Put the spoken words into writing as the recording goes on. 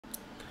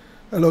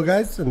Hello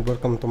guys and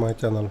welcome to my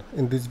channel.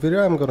 In this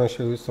video I'm gonna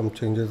show you some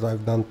changes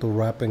I've done to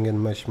wrapping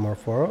in Mesh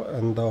Morpher,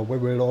 and we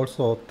will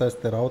also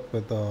test it out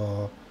with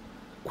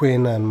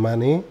Queen and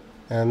Manny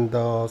and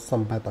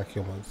some beta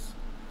humans.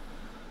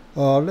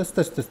 Let's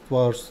test it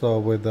first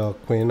with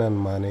Queen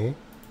and Manny.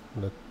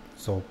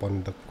 Let's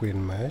open the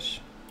Queen mesh,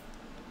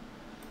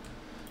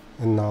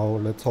 and now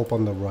let's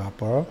open the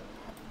wrapper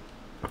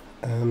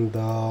and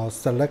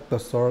select the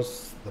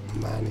source, the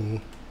Manny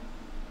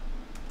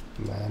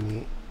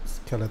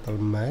skeletal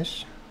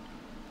mesh.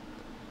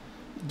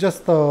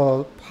 Just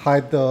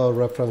hide the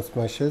reference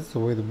meshes, so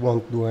we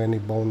won't do any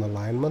bone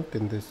alignment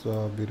in this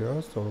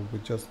video. So we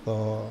just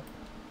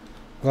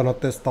gonna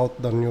test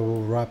out the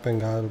new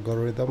wrapping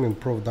algorithm,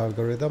 improved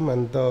algorithm,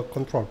 and the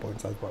control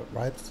points as well,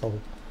 right? So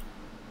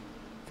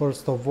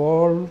first of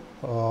all,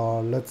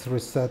 let's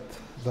reset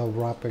the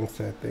wrapping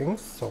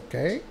settings,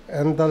 okay?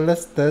 And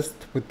let's test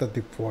with the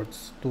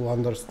defaults to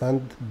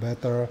understand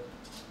better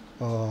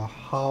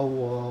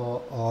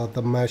how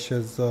the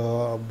meshes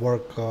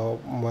work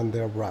when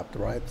they're wrapped,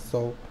 right?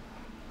 So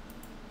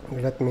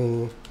let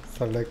me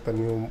select a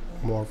new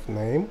morph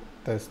name,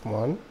 test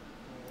one.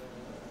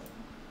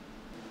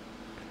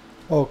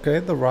 Okay,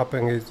 the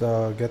wrapping is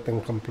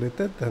getting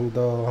completed, and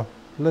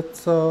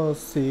let's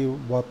see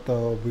what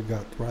we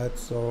got, right?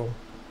 So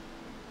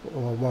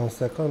 1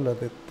 second,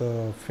 let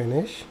it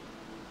finish.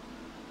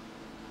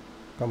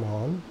 Come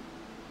on.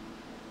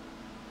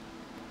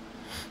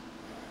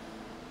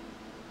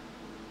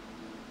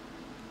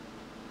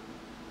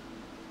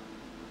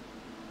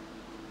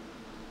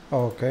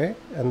 Okay,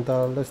 and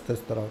let's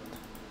test it out.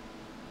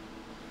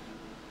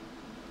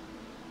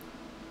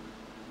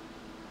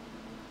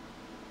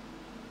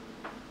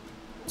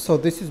 So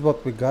this is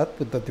what we got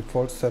with the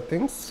default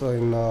settings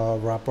in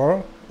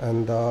wrapper,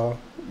 and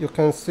you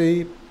can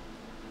see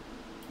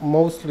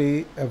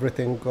mostly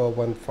everything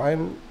went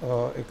fine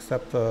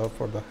except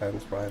for the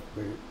hands, right?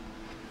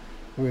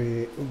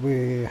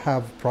 We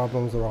have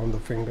problems around the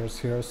fingers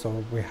here,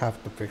 so we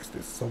have to fix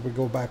this. So we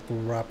go back to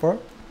wrapper.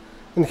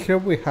 And here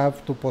we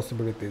have two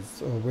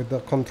possibilities. With the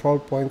control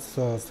points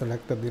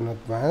selected in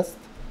advanced,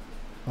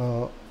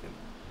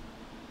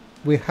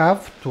 we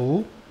have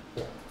to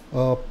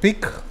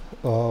pick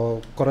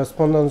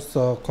correspondence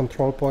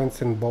control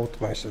points in both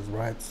meshes,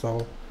 right?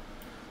 So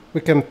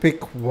we can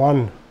pick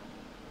one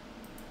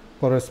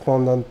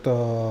correspondent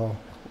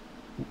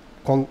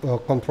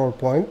control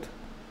point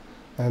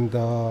and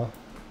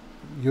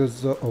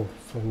use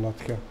not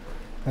here,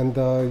 and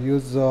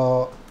use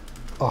a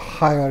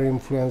higher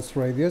influence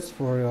radius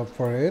for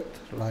it,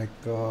 like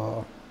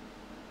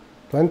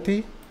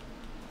 20.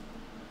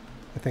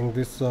 I think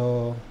this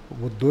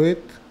would do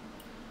it.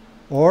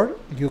 Or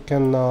you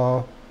can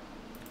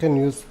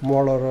use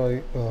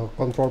smaller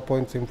control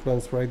points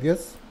influence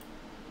radius.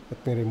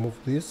 Let me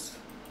remove this.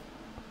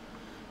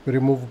 We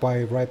remove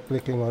by right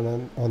clicking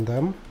on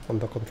them, on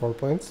the control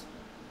points.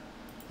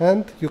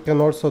 And you can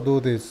also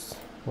do this,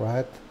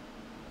 right?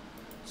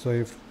 So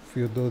if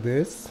you do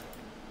this,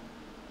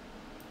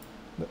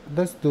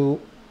 let's do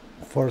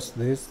first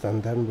this,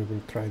 and then we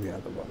will try the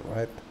other one,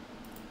 right?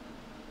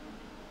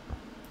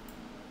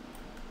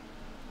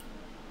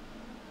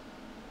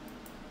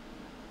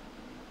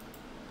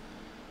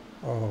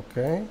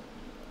 Okay,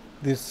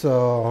 this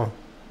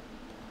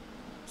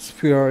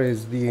sphere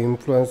is the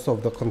influence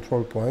of the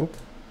control point,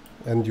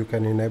 and you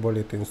can enable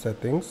it in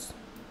settings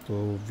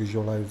to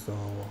visualize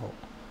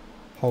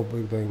how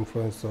big the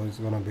influence is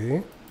gonna be.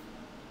 I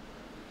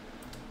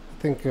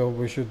think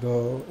we should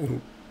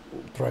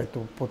try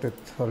to put it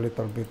a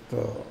little bit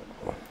to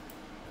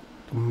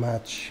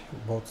match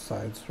both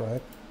sides,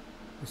 right?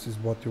 This is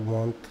what you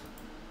want.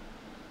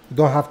 You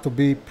don't have to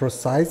be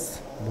precise,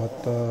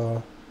 but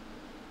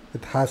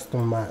it has to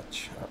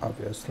match,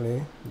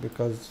 obviously,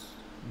 because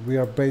we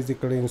are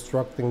basically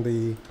instructing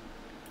the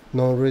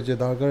non-rigid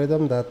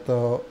algorithm that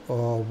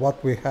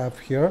what we have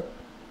here,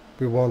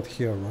 we want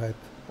here, right?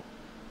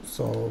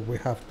 So we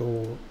have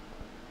to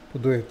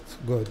do it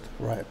good,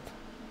 right?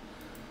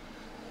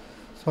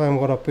 So I'm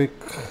gonna pick,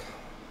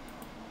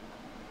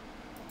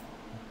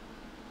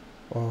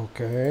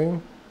 okay,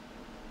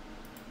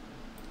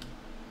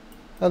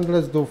 and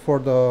let's do for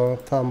the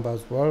thumb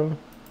as well,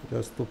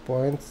 just 2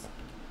 points,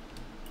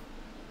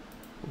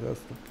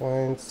 just 2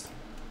 points.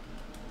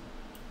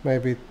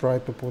 Maybe try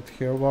to put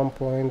here 1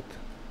 point.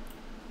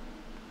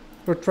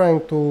 We're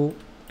trying to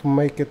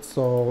make it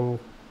so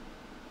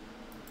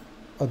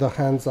the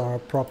hands are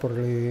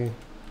properly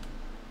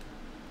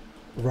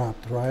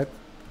wrapped, right?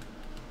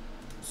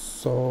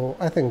 So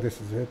I think this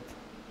is it.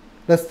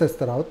 Let's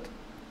test it out.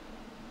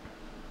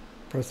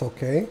 Press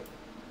OK.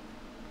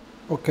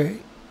 Okay.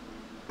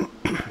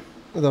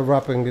 The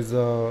wrapping is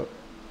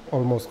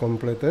almost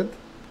completed.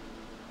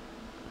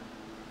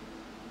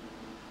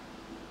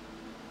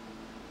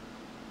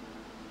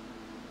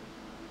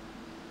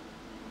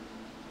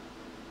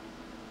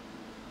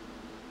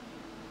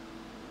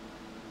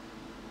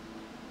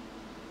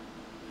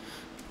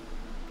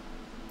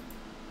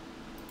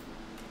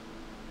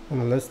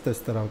 And let's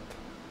test it out.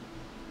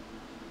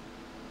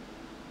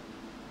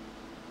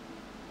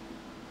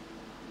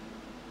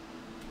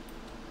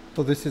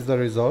 So this is the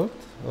result.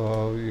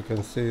 You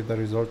can see the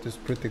result is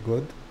pretty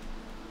good.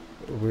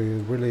 We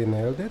really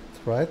nailed it,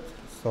 right?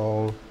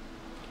 So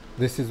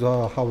this is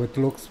how it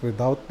looks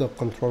without the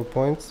control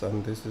points,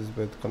 and this is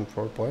with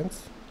control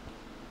points.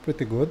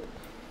 Pretty good.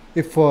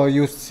 If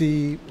you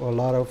see a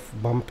lot of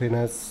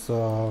bumpiness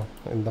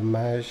in the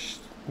mesh,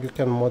 you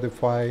can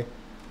modify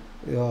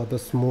the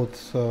smooth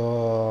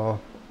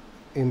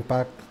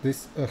impact.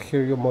 This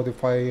here you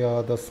modify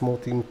the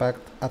smooth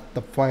impact at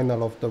the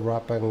final of the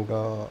wrapping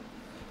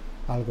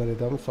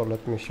algorithm. So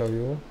let me show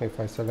you. If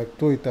I select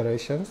 2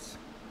 iterations,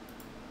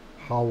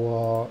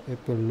 how it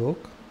will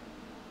look.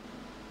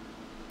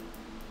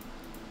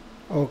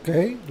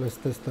 Okay, let's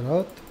test it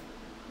out.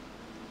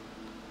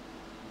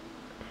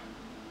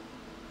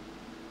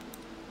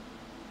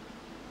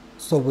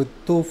 So with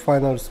 2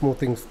 final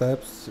smoothing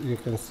steps, you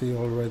can see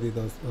already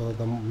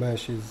the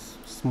mesh is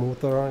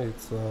smoother.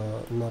 It's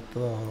not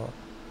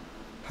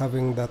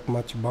having that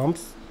much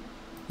bumps.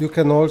 You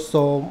can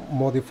also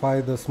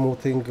modify the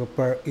smoothing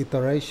per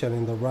iteration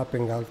in the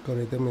wrapping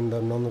algorithm. In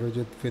the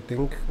non-rigid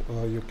fitting,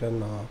 you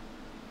can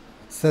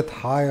set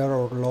higher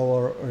or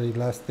lower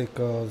elastic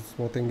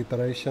smoothing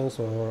iterations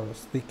or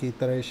sticky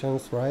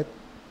iterations, right?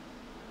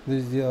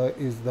 This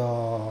is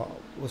the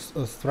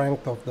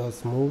strength of the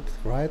smooth,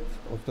 right,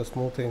 of the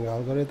smoothing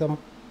algorithm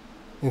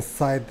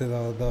inside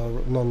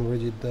the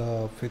non-rigid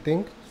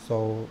fitting.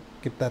 So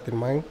keep that in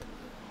mind.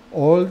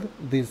 All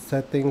these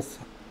settings,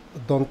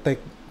 don't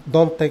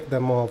take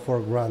them for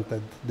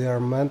granted. They are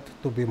meant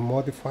to be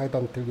modified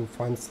until you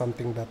find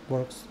something that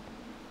works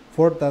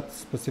for that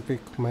specific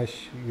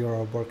mesh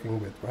you're working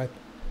with, right?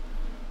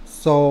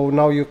 So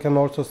now you can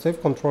also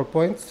save control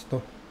points.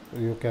 So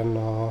you can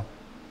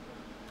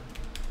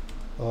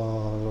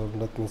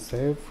let me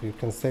save. You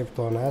can save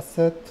to an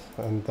asset,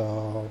 and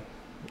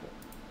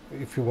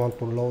if you want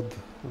to load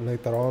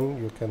later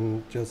on, you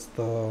can just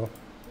go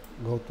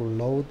to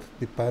load.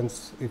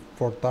 Depends if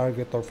for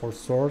target or for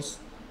source,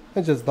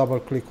 and just double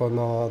click on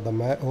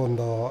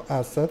the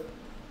asset,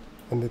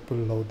 and it will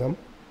load them.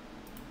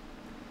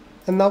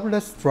 And now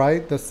let's try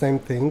the same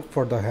thing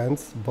for the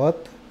hands,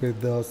 but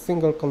with a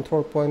single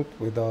control point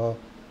with a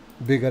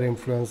bigger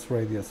influence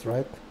radius,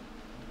 right?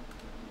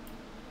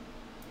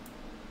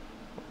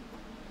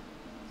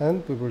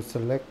 And we will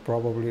select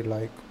probably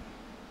like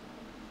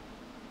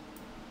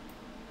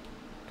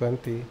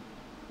 20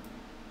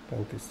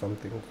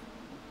 something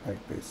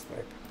like this,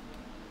 right?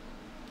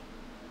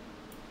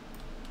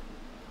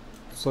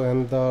 So,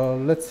 and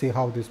let's see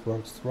how this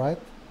works, right?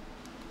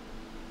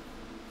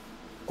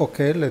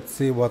 Okay, let's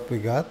see what we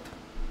got.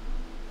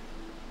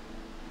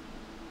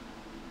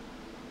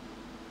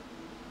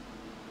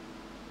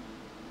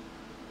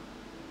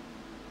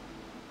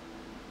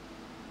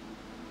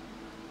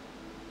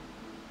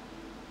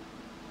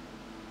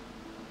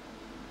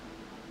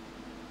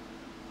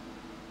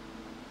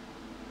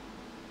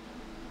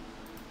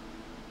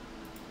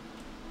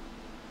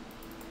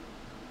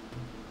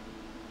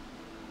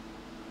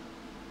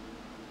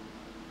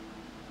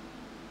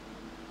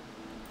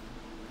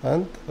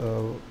 And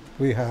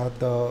we have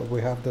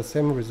the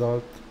same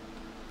result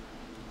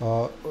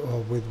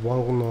with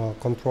one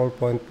control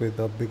point with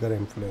a bigger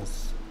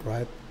influence,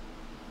 right?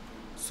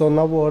 So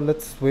now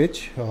let's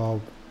switch.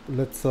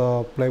 Let's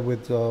play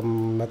with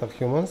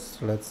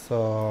metahumans. Let's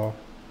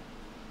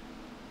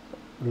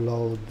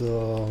load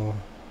a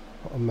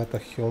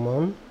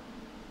metahuman,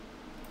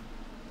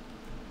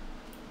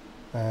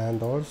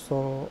 and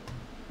also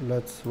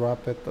let's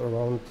wrap it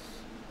around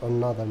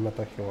another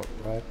metahuman,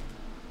 right?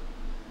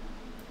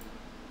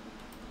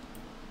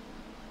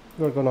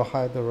 We're gonna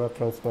hide the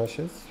reference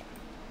meshes.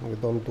 We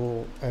don't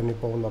do any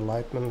bone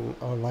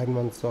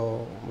alignment,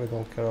 so we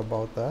don't care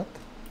about that.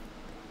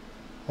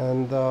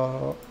 And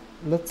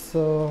let's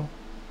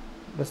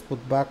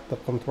put back the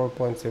control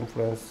points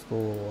influence to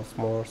a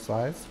smaller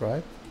size,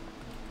 right?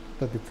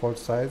 The default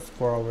size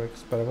for our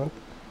experiment.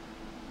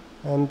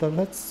 And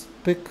let's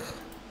pick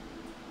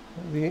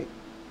the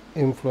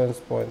influence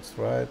points,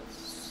 right?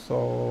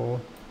 So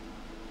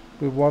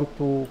we want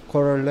to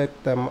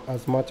correlate them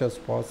as much as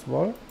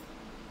possible.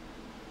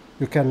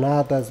 You can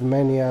add as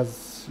many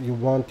as you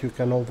want. You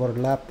can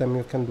overlap them.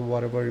 You can do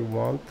whatever you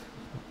want.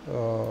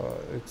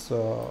 It's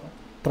a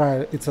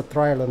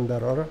trial and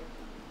error.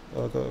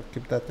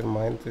 Keep that in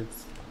mind.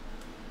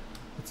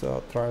 It's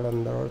a trial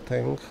and error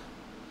thing.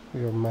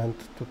 You're meant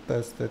to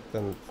test it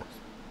and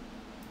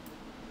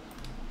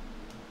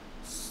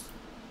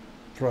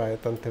try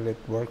it until it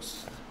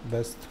works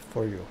best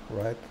for you,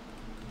 right?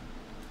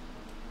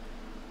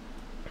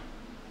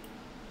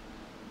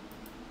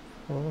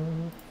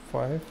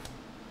 Five.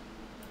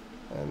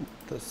 And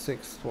the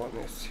sixth one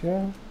is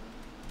here.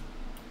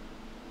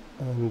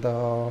 And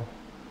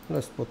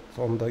let's put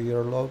on the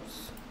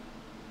earlobes.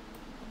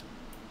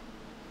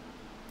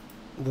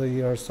 The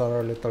ears are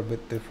a little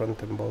bit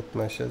different in both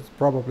meshes.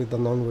 Probably the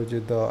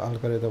non-rigid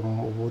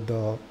algorithm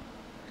would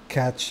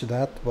catch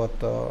that, but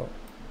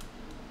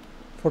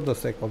for the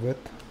sake of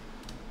it.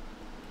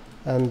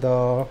 And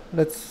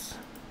let's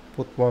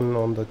put one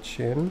on the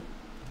chin,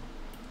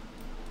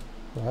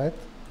 right?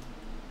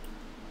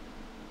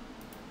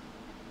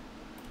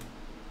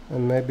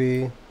 and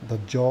maybe the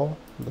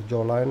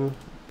jawline.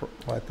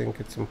 I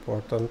think it's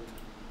important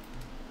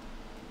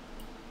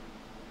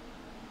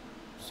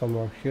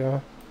somewhere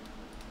here,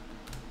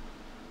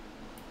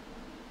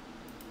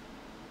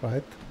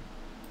 right?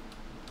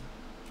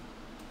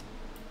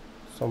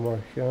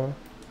 Somewhere here,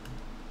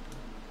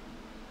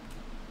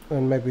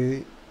 and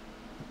maybe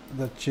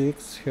the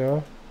cheeks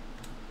here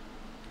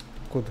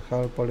could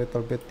help a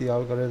little bit the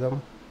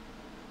algorithm.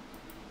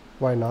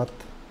 Why not?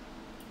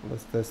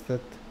 Let's test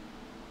it.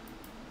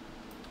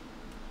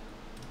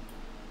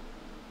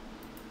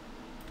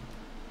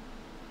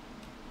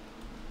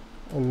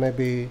 And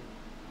maybe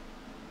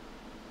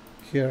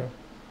here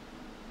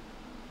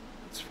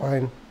it's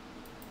fine,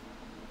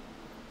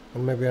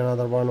 and maybe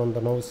another one on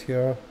the nose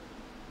here.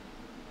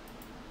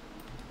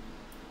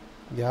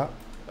 Yeah,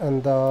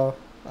 and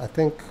I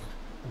think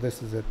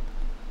this is it.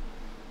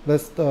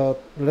 Let's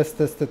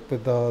test it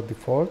with the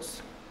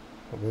defaults,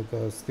 with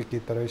the sticky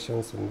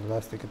iterations and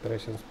elastic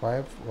iterations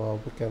 5.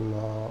 We can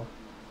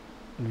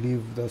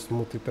leave the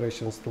smooth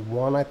iterations to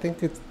 1. I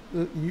think it's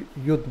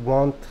you'd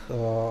want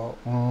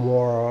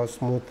more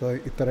smooth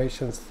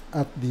iterations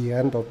at the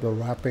end of the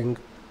wrapping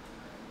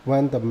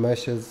when the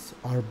meshes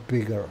are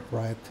bigger,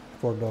 right?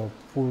 For the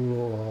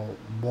full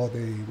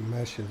body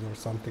meshes or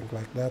something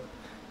like that,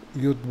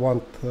 you'd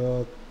want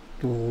to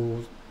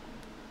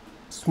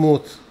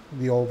smooth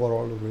the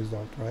overall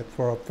result, right?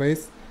 For a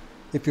face,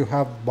 if you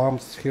have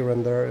bumps here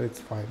and there, it's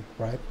fine,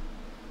 right?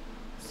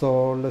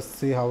 So let's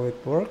see how it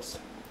works.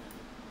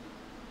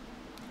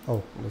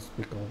 Oh, let's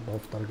pick a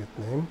off target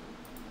name.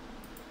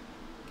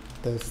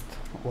 Test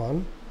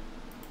 1.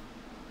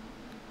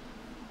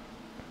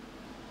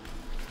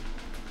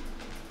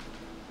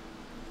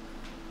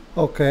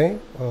 Okay,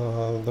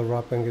 the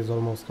wrapping is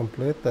almost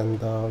complete,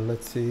 and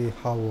let's see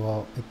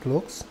how it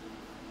looks.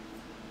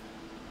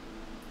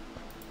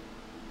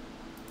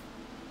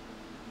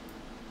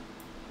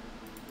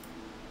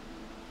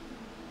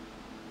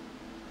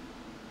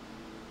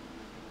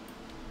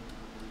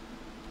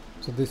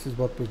 So this is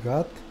what we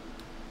got,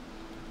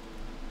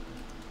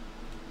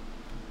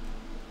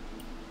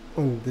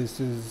 and this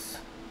is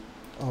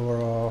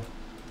our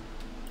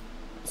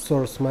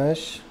source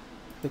mesh.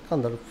 They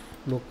kind of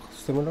look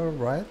similar,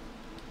 right?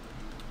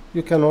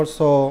 You can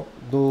also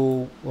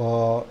do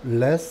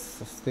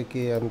less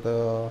sticky and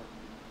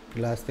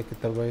elastic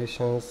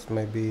iterations,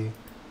 maybe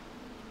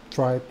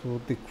try to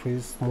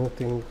decrease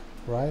smoothing,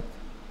 right?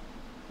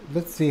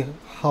 Let's see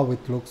how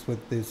it looks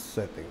with these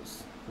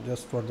settings,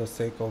 just for the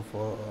sake of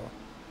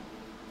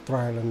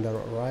trial and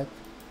error, right?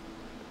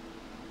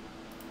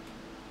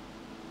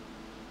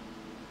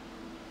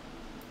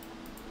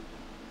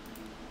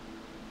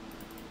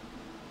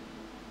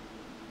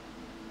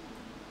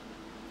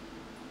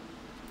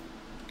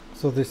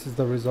 So this is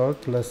the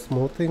result, less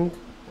smoothing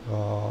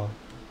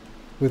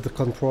with the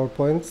control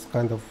points,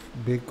 kind of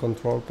big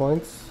control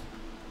points.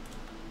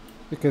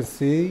 You can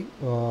see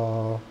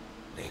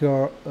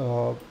here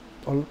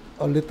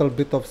a little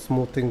bit of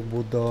smoothing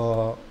would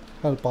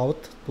help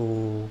out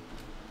to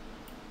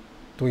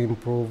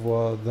improve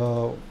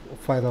the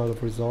final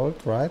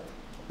result, right?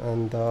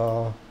 And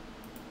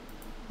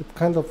it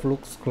kind of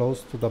looks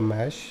close to the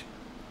mesh,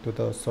 to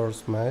the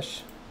source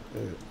mesh.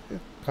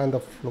 It kind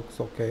of looks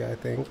okay, I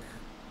think.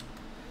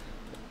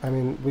 I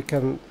mean, we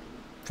can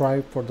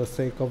try for the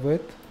sake of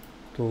it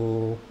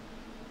to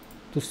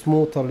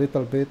smooth a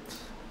little bit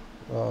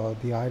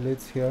the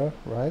eyelids here,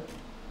 right?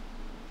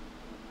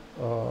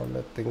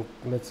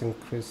 Let's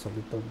increase a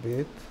little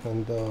bit,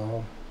 and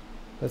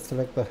let's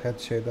select the head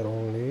shader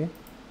only.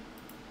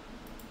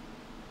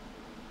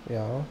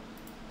 Yeah,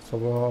 so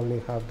we only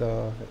have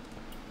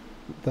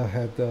the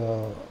head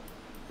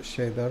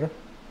shader.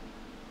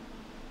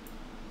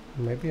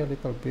 Maybe a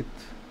little bit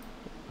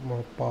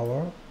more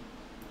power.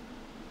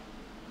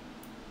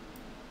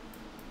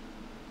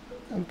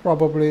 And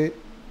probably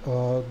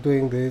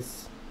doing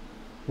this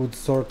would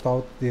sort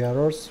out the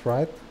errors,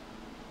 right?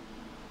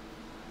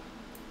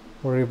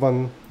 Or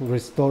even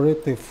restore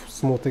it if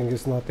smoothing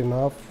is not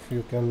enough.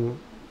 You can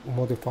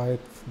modify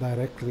it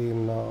directly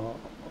in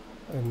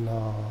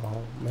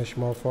Mesh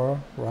Morpher,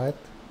 right?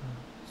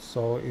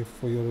 So if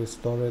you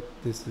restore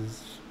it, this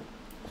is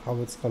how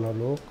it's gonna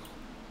look.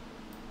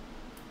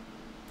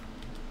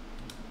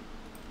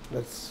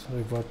 Let's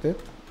revert it.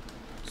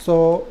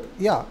 So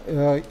yeah,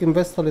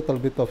 invest a little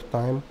bit of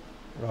time.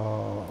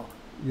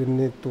 You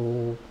need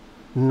to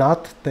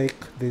not take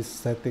these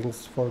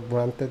settings for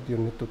granted. You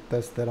need to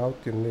test it out.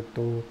 You need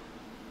to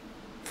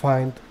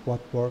find what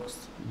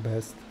works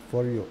best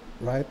for you,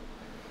 right?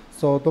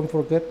 So don't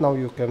forget, now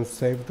you can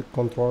save the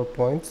control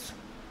points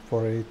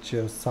for each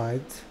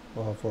side,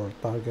 for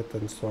target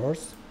and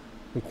source.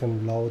 You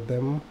can load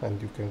them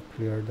and you can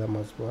clear them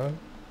as well.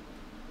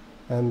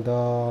 And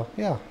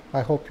yeah,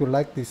 I hope you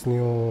like these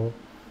new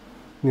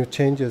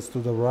changes to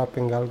the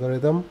wrapping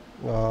algorithm.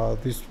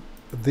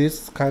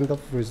 This kind of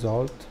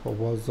result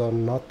was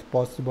not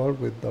possible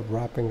with the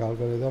wrapping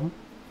algorithm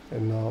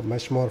in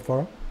Mesh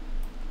Morpher.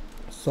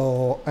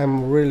 So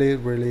I'm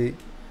really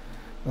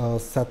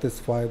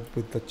satisfied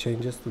with the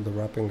changes to the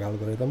wrapping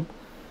algorithm.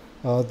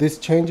 These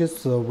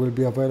changes will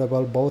be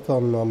available both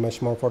on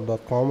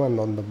meshmorpher.com and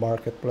on the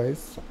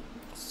marketplace.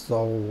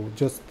 So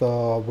just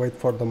wait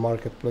for the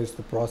marketplace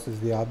to process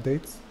the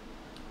updates.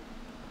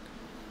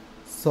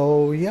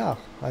 So yeah,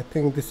 I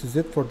think this is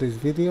it for this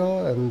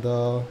video, and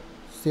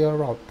see you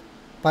around.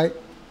 Bye.